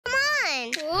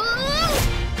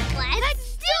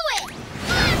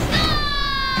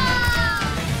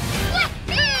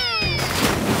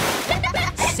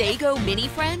Sago Mini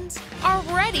Friends are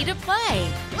ready to play.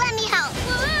 Let me help.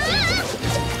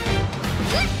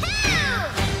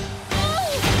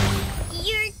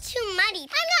 You're too muddy.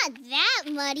 I'm not that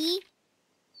muddy.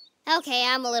 Okay,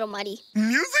 I'm a little muddy.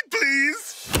 Music,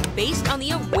 please. Based on the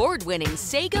award-winning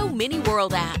Sago Mini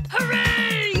World app.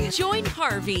 Hooray! Join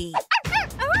Harvey,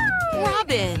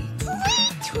 Robin,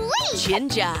 Tweet!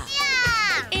 Jinja,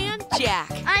 and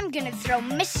Jack. I'm gonna throw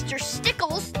Mr.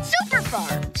 Stickles super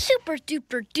far. Super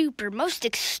duper duper most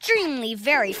extremely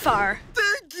very far.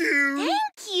 Thank you.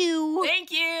 Thank you.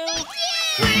 Thank you.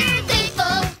 We're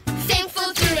thankful,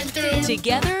 thankful through and through.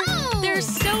 Together, there's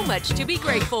so much to be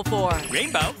grateful for.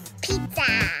 Rainbow. Pizza.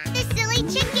 The silly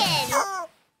chicken.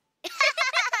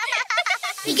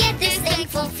 We get this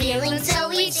thankful feeling, so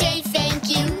we say thank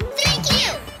you. Thank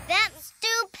you. That's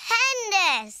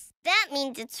stupendous. That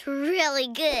means it's really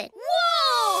good.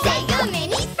 Whoa! Sago